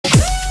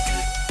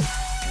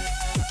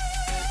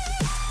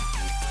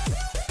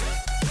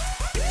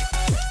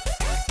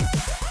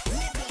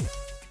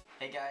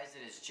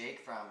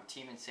from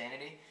Team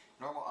Insanity.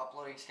 Normal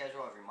uploading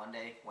schedule every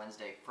Monday,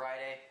 Wednesday,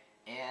 Friday,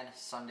 and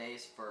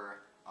Sundays for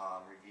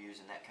reviews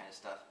and that kind of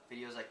stuff.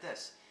 Videos like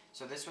this.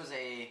 So this was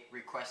a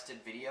requested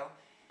video.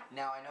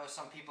 Now I know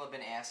some people have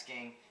been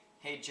asking,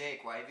 hey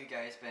Jake, why have you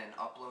guys been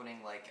uploading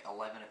like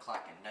 11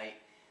 o'clock at night?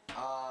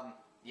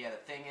 Yeah, the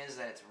thing is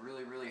that it's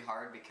really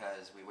hard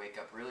because we wake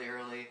up really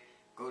early,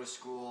 go to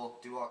school,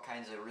 do all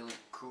kinds of really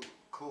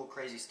cool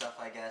crazy stuff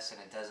I guess, and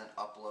it doesn't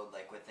upload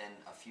like within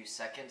a few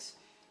seconds.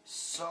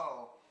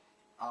 So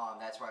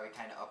that's why we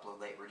kind of upload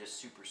late. We're just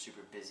super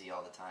busy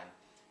all the time.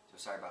 So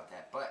sorry about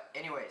that. But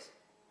anyways,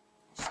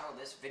 so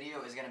this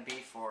video is going to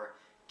be for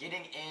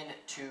getting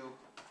into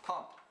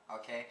Pump,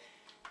 okay?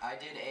 I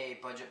did a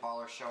budget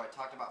baller show. I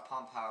talked about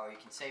Pump, how you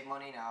can save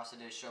money, and I also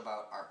did a show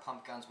about are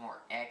pump guns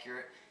more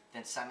accurate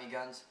than semi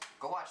guns.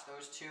 Go watch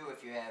those two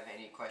if you have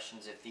any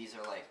questions, if these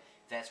are like,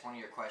 if that's one of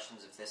your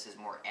questions, if this is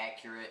more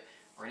accurate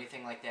or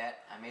anything like that.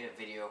 I made a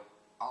video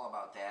all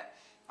about that.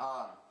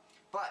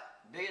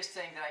 But biggest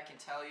thing that I can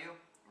tell you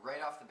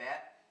right off the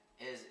bat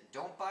is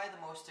don't buy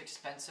the most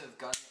expensive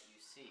gun that you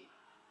see.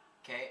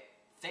 Okay?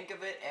 Think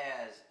of it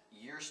as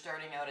you're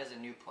starting out as a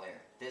new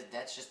player.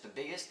 That's just the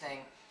biggest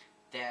thing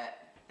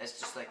that's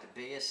just like the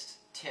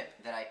biggest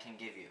tip that I can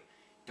give you.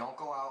 Don't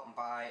go out and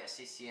buy a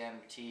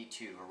CCM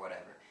T2 or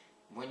whatever.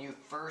 When you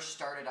first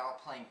started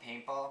out playing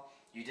paintball,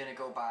 you didn't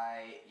go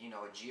buy, you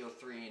know, a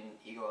GO3 and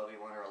Eagle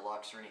LV1 or a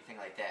Lux or anything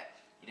like that.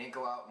 You didn't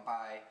go out and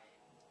buy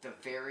the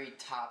very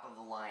top of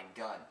the line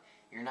gun.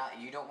 You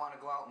don't want to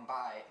go out and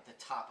buy the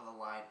top of the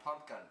line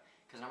pump gun,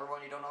 because number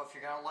one, you don't know if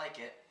you're gonna like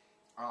it,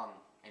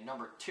 and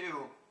number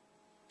two,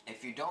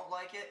 if you don't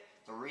like it,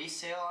 the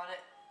resale on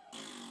it.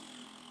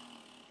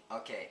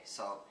 Okay,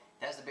 so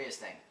that's the biggest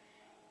thing.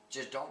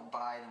 Just don't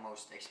buy the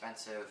most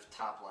expensive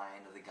top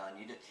line of the gun.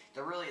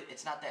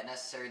 It's not that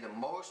necessary. The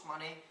most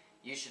money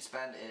you should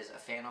spend is a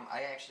Phantom.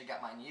 I actually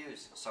got mine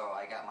used, so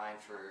I got mine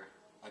for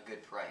a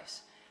good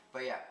price.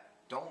 But yeah,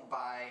 don't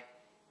buy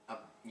a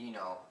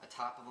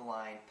top of the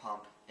line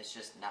pump. It's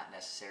just not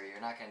necessary.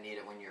 You're not going to need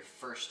it when you're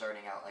first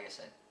starting out. Like I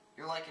said,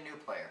 you're like a new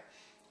player.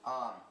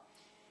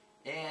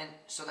 And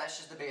so that's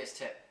just the biggest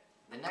tip.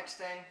 The next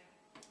thing,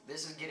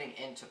 this is getting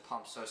into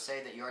Pump. So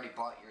say that you already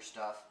bought your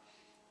stuff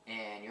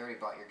and you already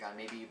bought your gun.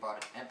 Maybe you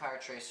bought an Empire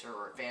Tracer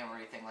or a Phantom or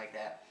anything like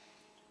that.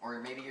 Or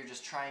maybe you're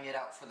just trying it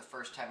out for the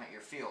first time at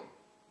your field.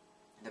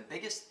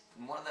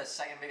 One of the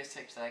second biggest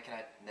tips that I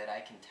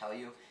can tell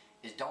you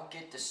is don't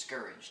get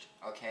discouraged,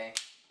 okay?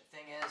 The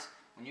thing is,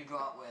 when you go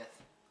out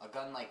with a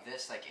gun like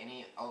this, like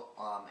any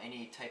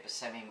type of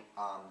semi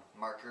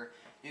marker,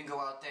 you can go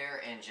out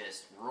there and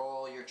just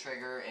roll your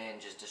trigger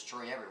and just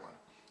destroy everyone.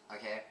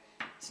 Okay,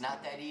 it's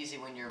not that easy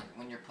when you're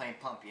playing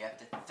Pump. You have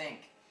to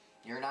think.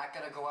 You're not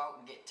gonna go out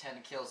and get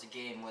 10 kills a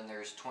game when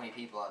there's 20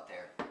 people out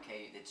there.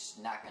 Okay, it's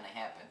not gonna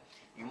happen.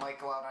 You might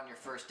go out on your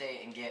first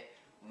day and get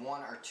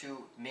 1 or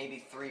 2,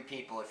 maybe 3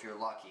 people if you're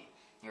lucky.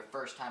 Your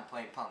first time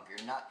playing Pump.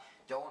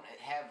 Don't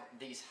have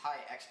these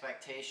high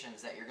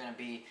expectations that you're going to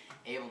be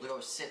able to go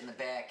sit in the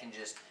back and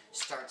just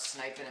start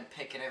sniping and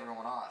picking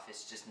everyone off.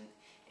 It's just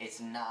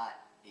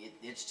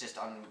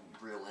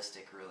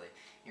unrealistic, really.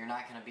 You're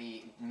not going to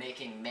be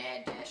making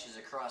mad dashes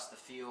across the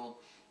field,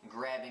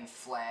 grabbing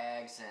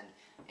flags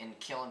and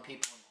killing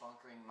people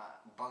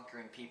and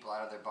bunkering people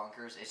out of their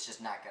bunkers. It's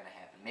just not going to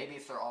happen. Maybe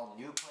if they're all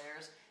new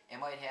players, it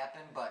might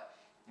happen, but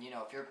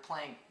if you're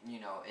playing,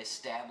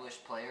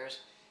 established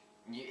players,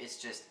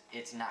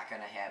 it's not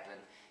going to happen.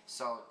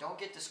 So don't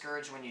get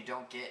discouraged when you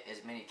don't get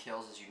as many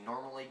kills as you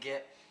normally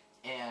get,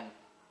 and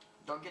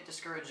don't get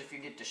discouraged if you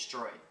get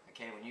destroyed.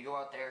 Okay, when you go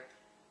out there,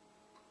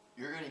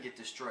 you're going to get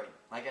destroyed.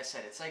 Like I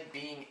said, it's like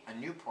being a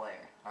new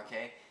player.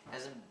 Okay,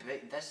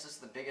 that's just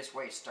the biggest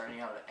way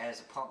starting out as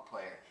a Pump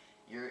player.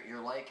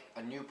 You're like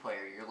a new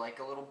player. You're like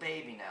a little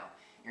baby now.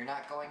 You're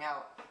not going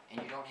out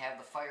and you don't have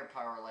the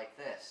firepower like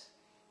this.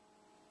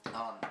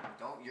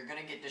 You're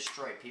gonna get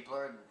destroyed. People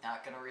are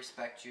not gonna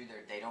respect you.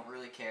 They don't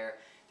really care.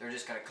 They're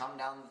just gonna come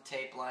down the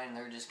tape line and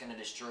they're just gonna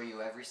destroy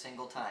you every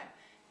single time.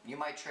 You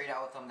might trade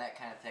out with them, that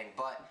kind of thing,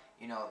 but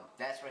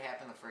that's what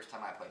happened the first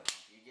time I played.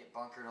 You get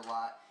bunkered a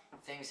lot.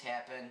 Things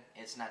happen.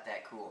 It's not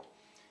that cool.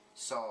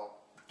 So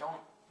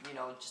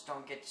just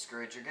don't get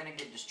discouraged. You're gonna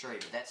get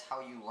destroyed, but that's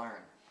how you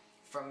learn.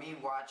 From me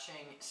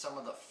watching some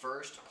of the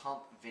first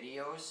Pump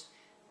videos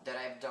that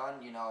I've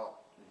done,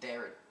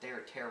 they're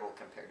terrible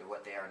compared to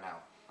what they are now.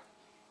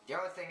 The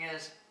other thing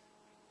is,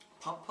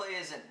 Pump play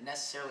isn't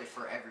necessarily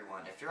for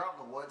everyone. If you're out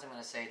in the woods, I'm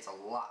going to say it's a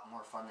lot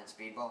more fun than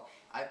Speedball.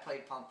 I've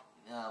played Pump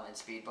and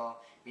Speedball.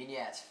 I mean,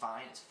 yeah, it's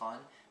fine, it's fun,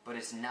 but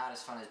it's not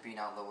as fun as being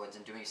out in the woods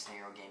and doing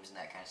scenario games and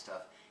that kind of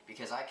stuff.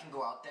 Because I can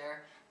go out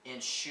there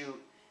and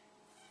shoot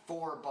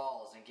 4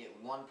 balls and get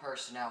 1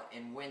 person out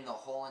and win the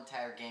whole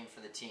entire game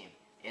for the team.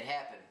 It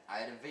happened. I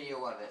had a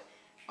video of it.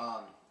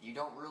 You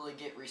don't really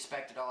get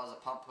respect at all as a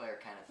Pump player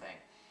kind of thing.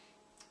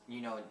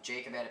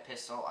 Jacob had a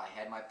pistol, I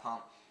had my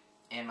Pump,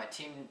 and my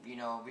team, we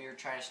were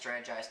trying to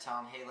strategize, tell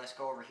them, hey, let's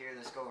go over here,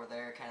 let's go over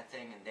there, kind of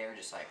thing, and they were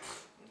just like,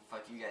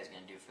 what the fuck you guys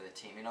gonna do for the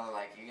team?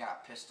 Like, you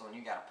got a pistol and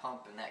you got a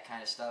Pump and that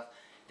kind of stuff.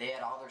 They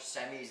had all their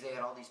semis, they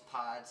had all these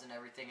pods and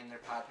everything in their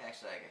pod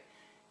packs. Like,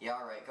 yeah,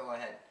 all right, go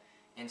ahead.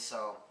 And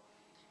so,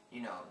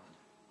 you know,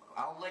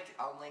 I'll link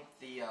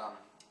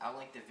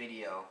the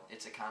video.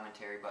 It's a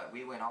commentary, but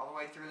we went all the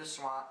way through the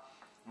swamp,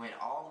 went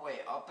all the way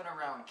up and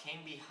around, came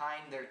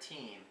behind their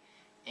team,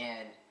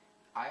 and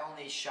I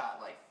only shot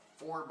like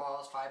 5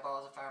 balls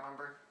if I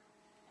remember.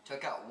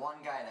 Took out one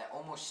guy that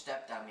almost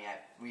stepped on me.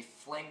 We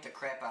flanked the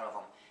crap out of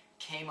him.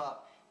 Came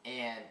up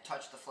and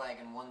touched the flag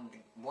and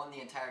won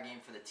the entire game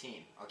for the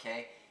team.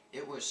 Okay,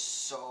 it was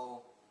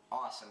so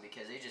awesome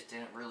because they just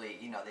didn't really,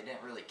 they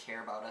didn't really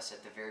care about us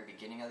at the very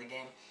beginning of the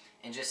game,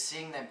 and just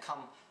seeing them come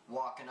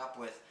walking up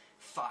with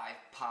 5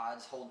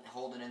 pods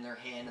holding in their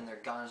hand and their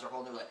guns are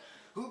holding, like,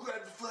 who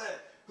grabbed the flag?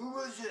 Who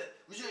was it?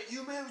 Was that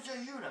you, man? Was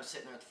that you? And I'm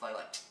sitting there with the flag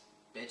like,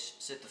 bitch,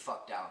 sit the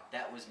fuck down.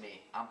 That was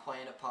me. I'm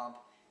playing a pump.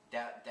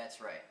 That's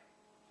right.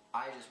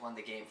 I just won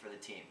the game for the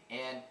team,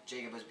 and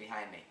Jacob was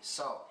behind me.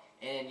 So,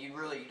 and you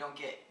don't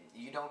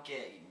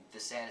get the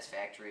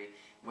satisfactory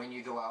when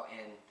you go out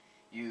and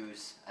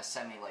use a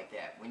semi like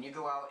that. When you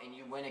go out and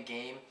you win a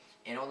game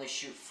and only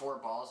shoot 4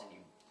 balls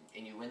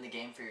and you win the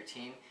game for your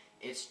team,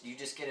 you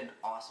just get an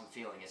awesome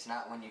feeling. It's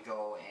not when you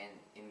go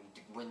and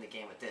win the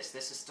game with this.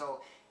 This is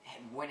still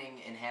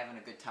winning and having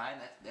a good time.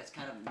 That's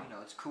kind of,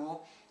 it's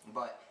cool,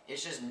 but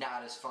it's just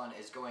not as fun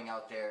as going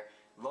out there,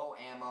 low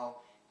ammo,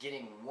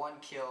 getting 1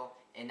 kill,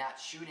 and not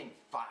shooting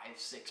 5,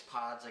 6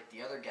 pods like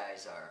the other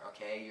guys are,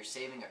 okay? You're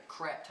saving a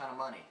crap ton of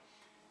money.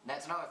 And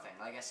that's another thing,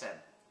 like I said,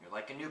 you're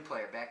like a new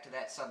player, back to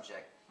that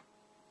subject.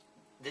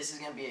 This is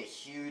going to be a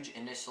huge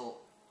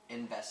initial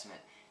investment.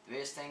 The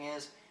biggest thing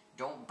is,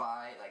 don't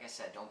buy, like I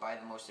said, don't buy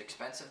the most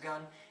expensive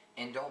gun,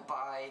 and don't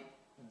buy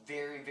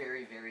very,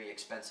 very, very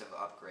expensive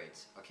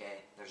upgrades,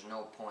 okay? There's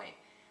no point.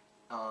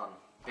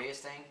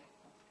 Biggest thing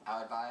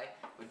I would buy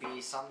would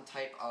be some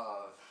type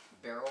of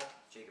barrel.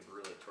 Jacob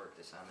really torqued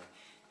this on me.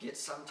 Get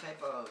some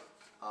type of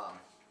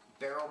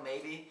barrel,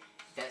 maybe.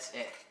 That's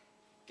it.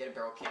 Get a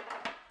barrel kit.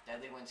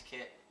 Deadly Winds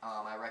kit.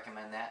 I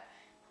recommend that.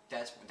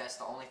 That's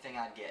the only thing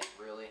I'd get,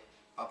 really.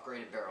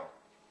 Upgraded barrel.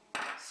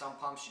 Some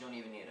pumps you don't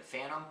even need. A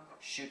Phantom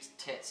shoots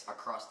tits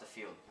across the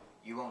field.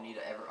 You won't need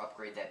to ever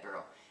upgrade that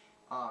barrel.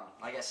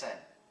 Like I said,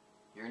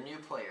 you're a new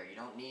player. You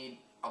don't need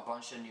a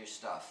bunch of new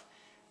stuff.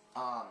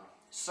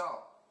 So,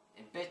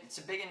 it's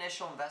a big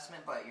initial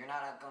investment, but you're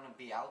not going to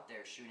be out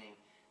there shooting,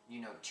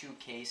 2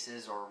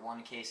 cases or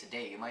 1 case a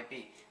day. You might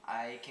be.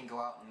 I can go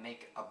out and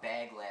make a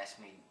bag last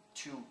me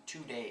two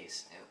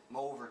days,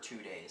 over 2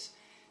 days.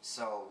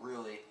 So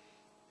really,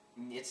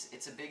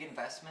 it's a big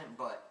investment,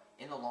 but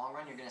in the long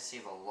run, you're going to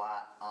save a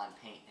lot on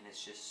paint, and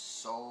it's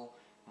just so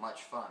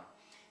much fun.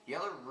 The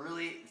other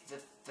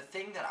the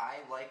thing that I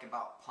like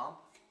about pump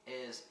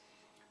is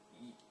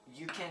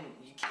you can't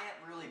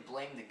really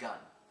blame the gun.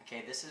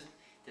 Okay, this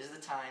is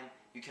the time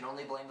you can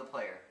only blame the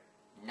player.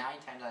 9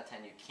 times out of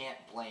 10, you can't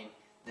blame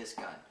this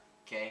gun.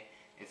 Okay,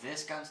 if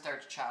this gun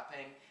starts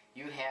chopping,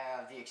 you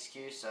have the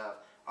excuse of,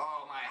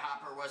 oh, my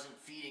hopper wasn't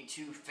feeding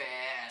too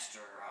fast,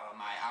 or oh,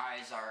 my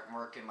eyes aren't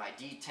working, my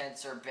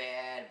detents are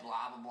bad,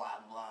 blah blah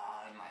blah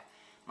blah, and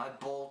my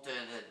bolt,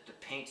 the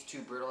paint's too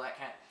brittle, that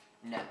kind of.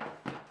 No,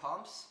 the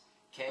pumps.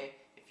 Okay,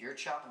 if you're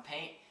chopping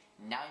paint,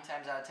 9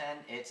 times out of 10,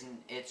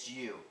 it's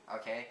you.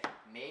 Okay,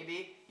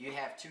 maybe you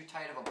have too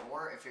tight of a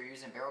bore if you're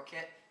using barrel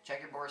kit.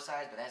 Check your bore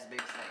size, but that's the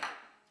biggest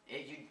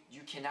thing.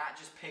 You cannot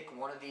just pick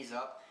one of these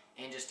up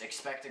and just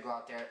expect to go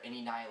out there and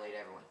annihilate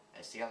everyone.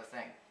 That's the other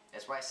thing.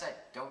 That's why I said,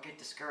 don't get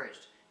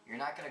discouraged. You're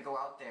not going to go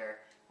out there,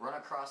 run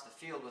across the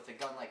field with a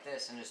gun like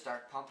this and just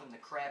start pumping the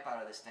crap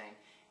out of this thing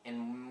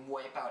and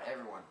wipe out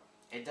everyone.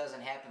 It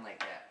doesn't happen like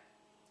that.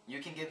 You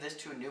can give this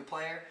to a new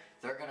player,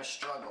 they're going to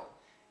struggle.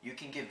 You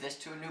can give this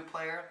to a new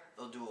player,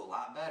 they'll do a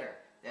lot better.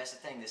 That's the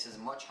thing, this is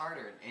much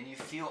harder, and you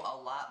feel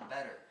a lot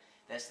better.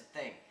 That's the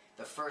thing.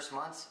 The first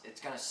months,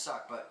 it's going to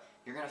suck, but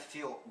you're going to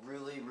feel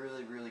really,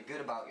 really, really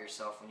good about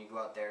yourself when you go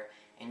out there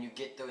and you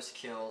get those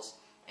kills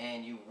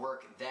and you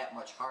work that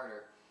much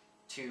harder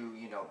to,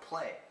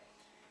 play.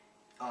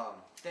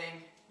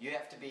 You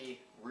have to be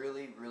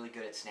really, really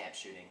good at snap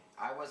shooting.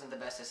 I wasn't the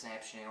best at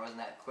snap shooting, I wasn't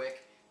that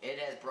quick. It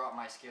has brought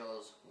my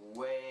skills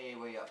way,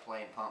 way up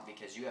playing pump,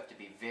 because you have to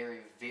be very,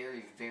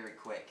 very, very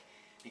quick.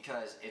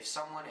 Because if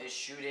someone is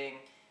shooting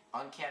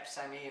uncapped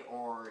semi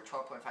or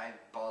 12.5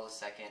 balls a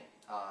second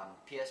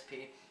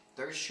PSP,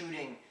 they're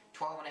shooting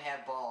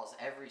 12.5 balls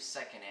every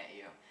second at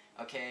you.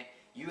 Okay?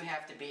 You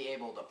have to be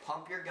able to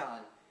pump your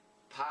gun,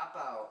 pop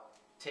out,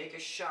 take a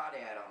shot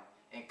at them,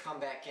 and come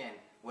back in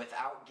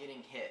without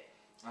getting hit.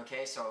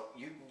 Okay, so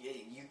you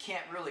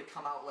can't really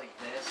come out like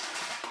this.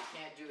 You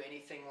can't do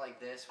anything like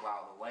this.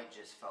 Wow, the light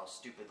just fell.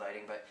 Stupid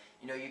lighting. But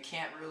you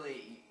can't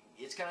really.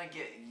 It's gonna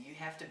get. You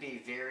have to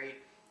be very,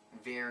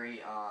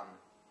 very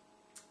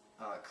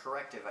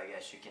corrective, I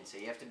guess you can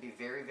say. You have to be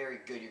very, very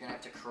good. You're gonna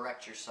have to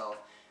correct yourself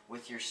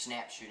with your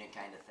snap shooting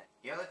kind of thing.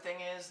 The other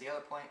thing is, the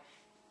other point,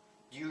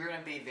 you're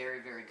gonna be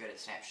very, very good at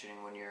snap shooting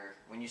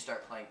when you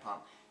start playing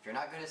pump. If you're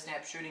not good at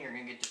snap shooting, you're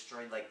gonna get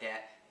destroyed like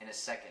that in a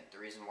second. The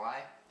reason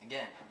why,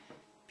 again,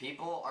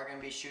 people are going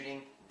to be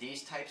shooting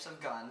these types of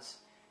guns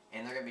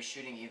and they're going to be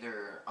shooting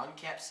either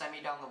uncapped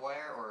semi down the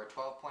wire or a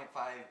 12.5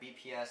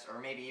 BPS or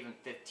maybe even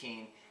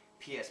 15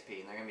 PSP.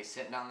 And they're going to be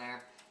sitting down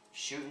there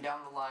shooting down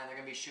the line. They're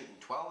going to be shooting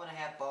 12 and a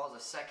half balls a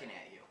second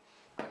at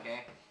you.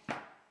 Okay?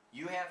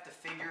 You have to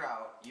figure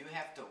out, you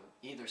have to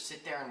either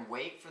sit there and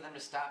wait for them to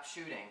stop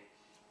shooting,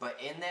 but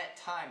in that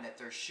time that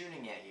they're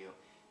shooting at you,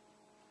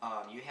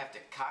 you have to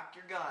cock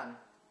your gun.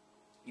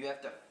 You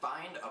have to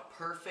find a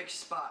perfect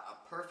spot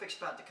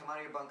to come out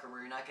of your bunker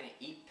where you're not going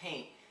to eat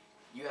paint.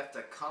 You have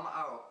to come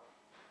out,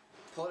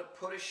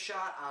 put a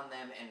shot on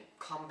them, and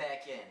come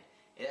back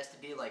in. It has to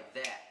be like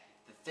that.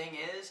 The thing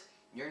is,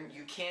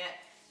 you can't.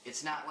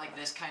 It's not like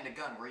this kind of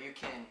gun where you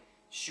can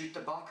shoot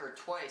the bunker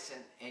twice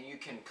and you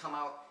can come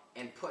out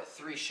and put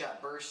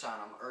 3-shot bursts on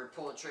them, or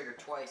pull the trigger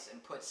twice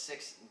and put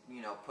 12.5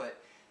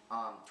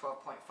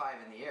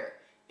 in the air.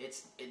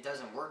 It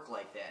doesn't work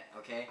like that,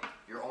 okay?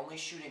 You're only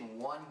shooting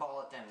one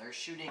ball at them. They're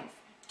shooting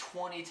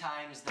 20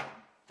 times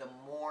the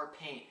more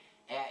paint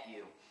at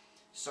you.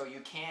 So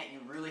you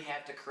really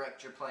have to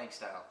correct your playing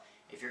style.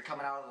 If you're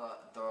coming out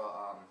of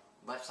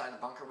the left side of the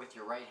bunker with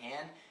your right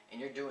hand and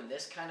you're doing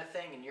this kind of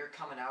thing and you're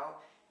coming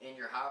out and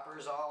your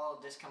hopper's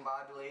all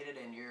discombobulated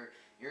and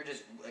you're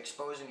just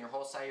exposing your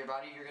whole side of your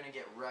body, you're going to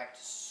get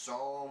wrecked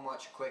so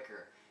much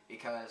quicker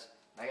because,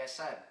 like I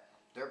said,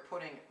 they're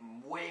putting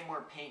way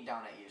more paint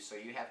down at you, so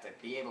you have to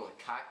be able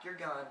to cock your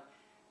gun,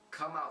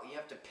 come out. You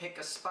have to pick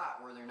a spot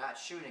where they're not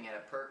shooting at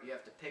you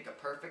have to pick a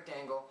perfect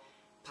angle,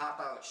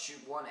 pop out, shoot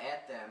one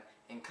at them,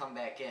 and come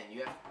back in.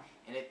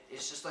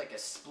 It's just like a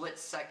split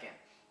second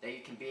that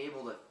you can be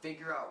able to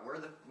figure out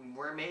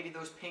where maybe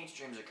those paint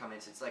streams are coming.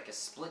 So it's like a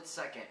split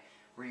second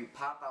where you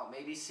pop out,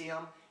 maybe see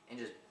them, and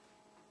just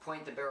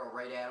point the barrel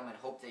right at them and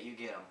hope that you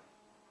get them.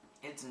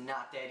 It's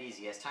not that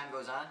easy. As time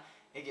goes on,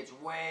 it gets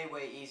way,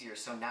 way easier.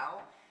 So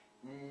now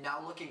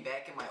looking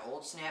back at my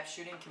old snap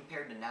shooting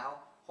compared to now,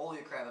 holy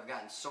crap, I've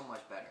gotten so much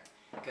better.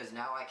 Because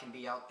now I can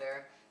be out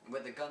there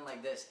with a gun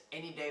like this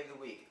any day of the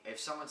week. If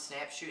someone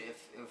snap shoot,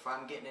 if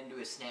I'm getting into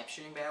a snap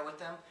shooting battle with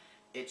them,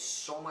 it's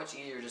so much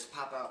easier to just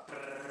pop out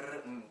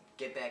and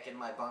get back in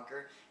my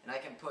bunker. And I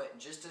can put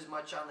just as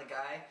much on the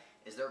guy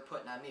as they're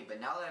putting on me.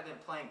 But now that I've been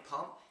playing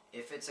pump,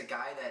 if it's a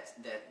guy that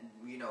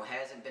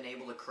hasn't been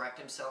able to correct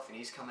himself and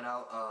he's coming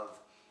out of,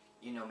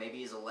 maybe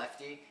he's a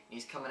lefty, and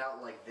he's coming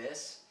out like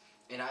this,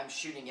 and I'm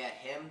shooting at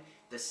him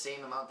the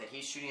same amount that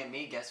he's shooting at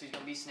me, guess who's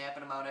going to be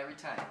snapping him out every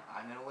time?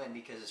 I'm going to win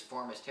because his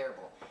form is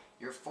terrible.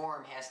 Your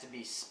form has to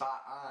be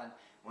spot on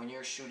when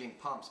you're shooting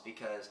pumps,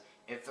 because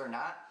if they're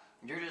not,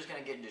 you're just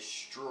going to get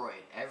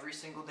destroyed every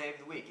single day of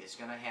the week. It's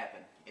going to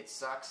happen. It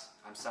sucks.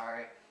 I'm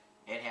sorry.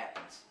 It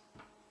happens.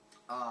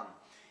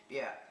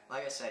 Yeah,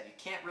 like I said, you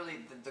can't really,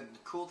 the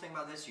cool thing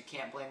about this, you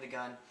can't blame the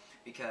gun,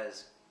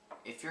 because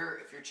if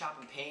you're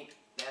chopping paint,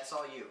 that's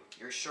all you.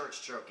 You're short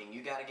stroking.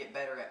 You got to get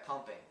better at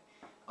pumping.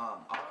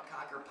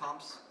 Autococker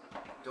pumps,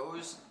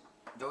 those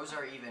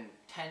are even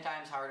 10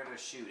 times harder to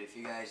shoot. If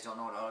you guys don't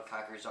know what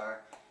autocockers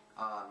are,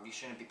 you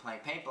shouldn't be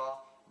playing paintball.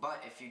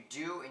 But if you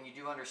do, and you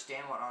do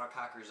understand what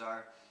autocockers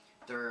are,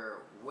 they're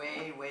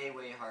way, way,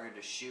 way harder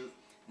to shoot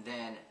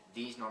than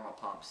these normal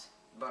pumps.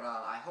 But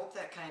I hope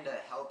that kind of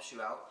helps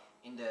you out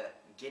into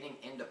getting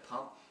into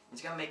pump.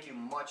 It's going to make you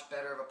much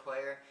better of a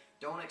player.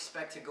 Don't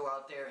expect to go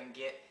out there and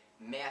get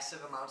massive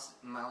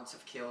amounts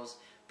of kills.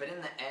 But in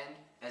the end,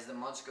 as the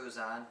months goes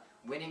on,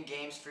 winning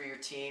games for your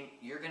team,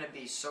 you're going to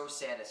be so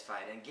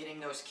satisfied. And getting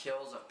those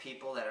kills of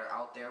people that are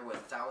out there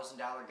with $1,000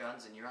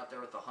 guns and you're out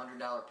there with a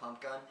 $100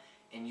 pump gun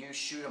and you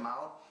shoot them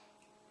out,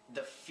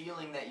 the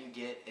feeling that you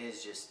get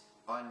is just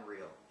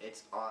unreal.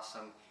 It's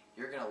awesome.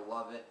 You're going to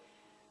love it.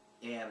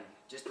 And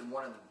just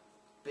one of the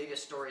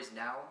biggest stories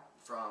now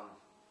from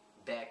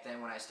back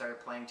then when I started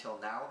playing till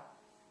now,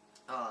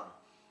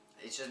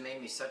 it's just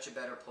made me such a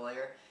better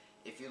player.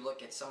 If you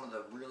look at some of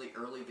the really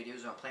early videos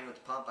when I'm playing with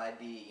the pump,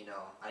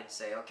 I'd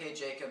say, okay,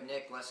 Jacob,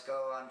 Nick, let's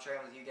go. I'm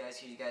training with you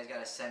guys. You guys got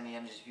to send me.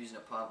 I'm just using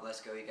a pump.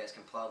 Let's go. You guys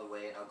can plow the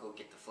way, and I'll go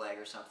get the flag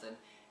or something.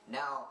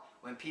 Now,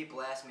 when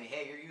people ask me,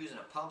 hey, you're using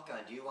a pump gun.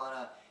 Do you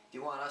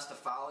want us to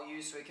follow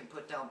you so we can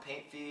put down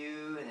paint for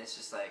you? And it's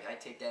just like, I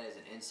take that as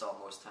an insult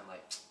most of the time.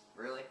 Like,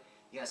 really?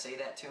 You gonna say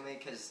that to me?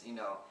 Because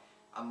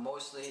I'm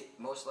most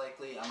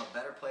likely I'm a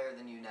better player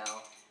than you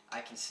now. I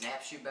can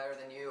snap shoot better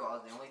than you.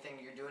 The only thing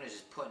you're doing is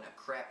just putting a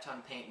crap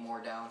ton paint more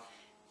down,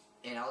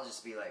 and I'll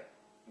just be like,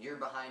 you're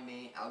behind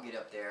me. I'll get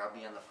up there. I'll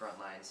be on the front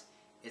lines.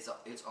 It's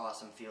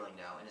awesome feeling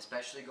now, and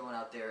especially going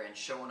out there and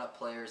showing up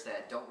players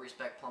that don't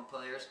respect pump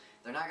players.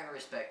 They're not gonna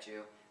respect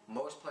you.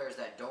 Most players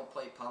that don't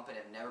play pump and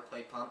have never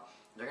played pump,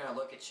 they're gonna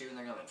look at you and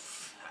they're gonna be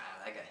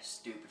like, that guy's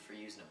stupid for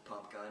using a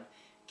pump gun.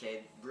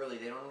 Okay, really,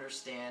 they don't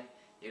understand.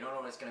 They don't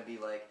know what it's gonna be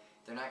like.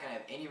 They're not gonna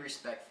have any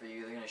respect for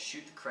you. They're gonna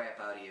shoot the crap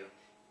out of you.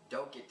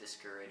 Don't get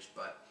discouraged,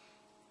 but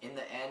in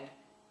the end,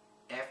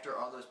 after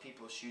all those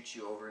people shoot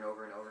you over and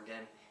over and over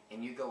again,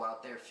 and you go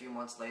out there a few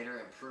months later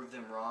and prove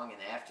them wrong, and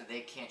after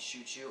they can't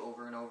shoot you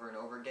over and over and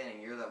over again,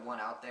 and you're the one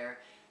out there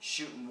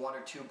shooting 1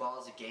 or 2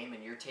 balls a game,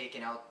 and you're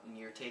taking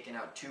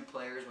out 2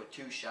 players with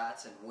 2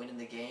 shots and winning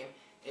the game,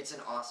 It's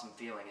an awesome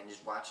feeling, and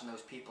just watching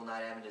those people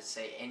not having to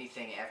say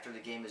anything after the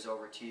game is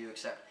over to you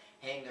except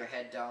hang their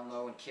head down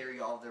low and carry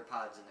all of their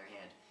pods in their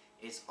hand.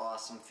 It's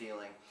awesome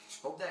feeling.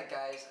 Hope that,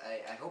 guys,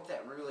 I hope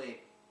that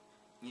really,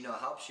 you know,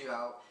 helps you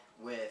out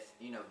with,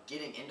 you know,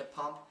 getting into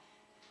pump.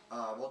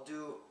 We'll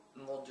do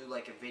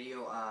like a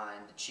video on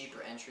the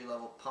cheaper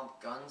entry-level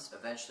pump guns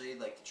eventually,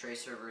 like the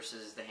Tracer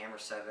versus the Hammer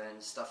 7,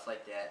 stuff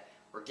like that.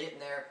 We're getting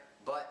there,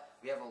 but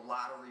we have a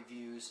lot of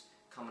reviews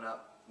coming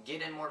up.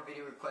 Get in more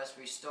video requests.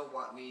 We still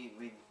want,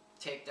 we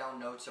take down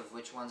notes of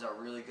which ones are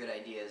really good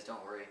ideas.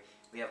 Don't worry,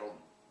 we have a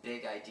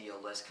big idea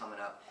list coming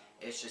up.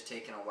 It's just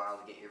taking a while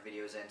to get your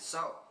videos in.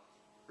 So,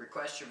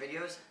 request your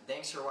videos.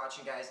 Thanks for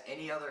watching, guys.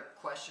 Any other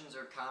questions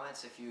or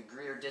comments, if you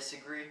agree or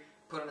disagree,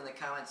 put them in the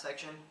comment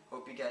section.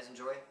 Hope you guys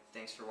enjoy.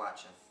 Thanks for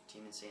watching.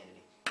 Team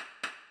Insanity.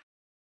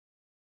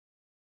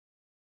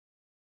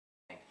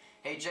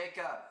 Hey,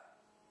 Jacob.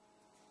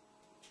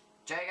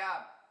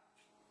 Jacob.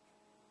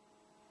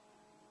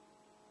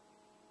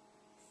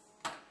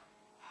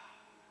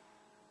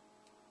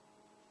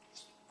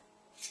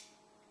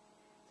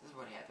 This is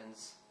what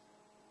happens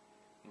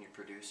when your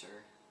producer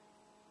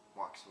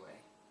walks away.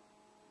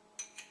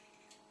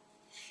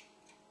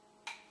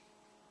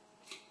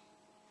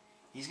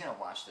 He's gonna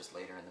watch this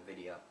later in the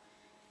video.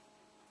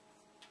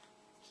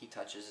 He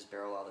touches his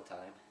barrel all the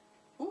time.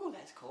 Ooh,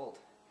 that's cold.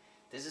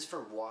 This is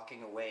for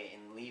walking away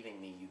and leaving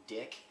me, you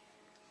dick.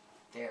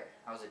 There,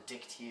 I was a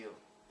dick to you.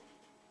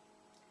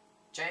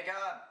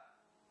 Jacob!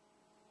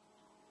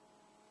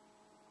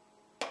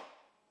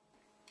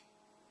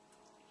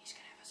 He's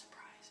gonna have a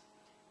surprise.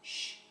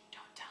 Shh,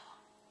 don't tell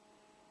him.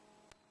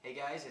 Hey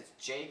guys, it's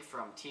Jake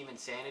from Team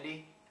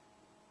Insanity.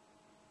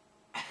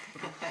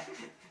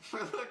 We're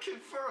looking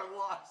for a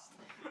lost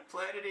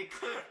Planet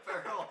Eclipse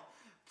barrel.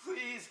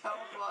 Please help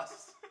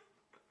us.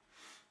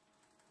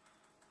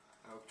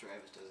 I hope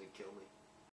Travis doesn't kill me.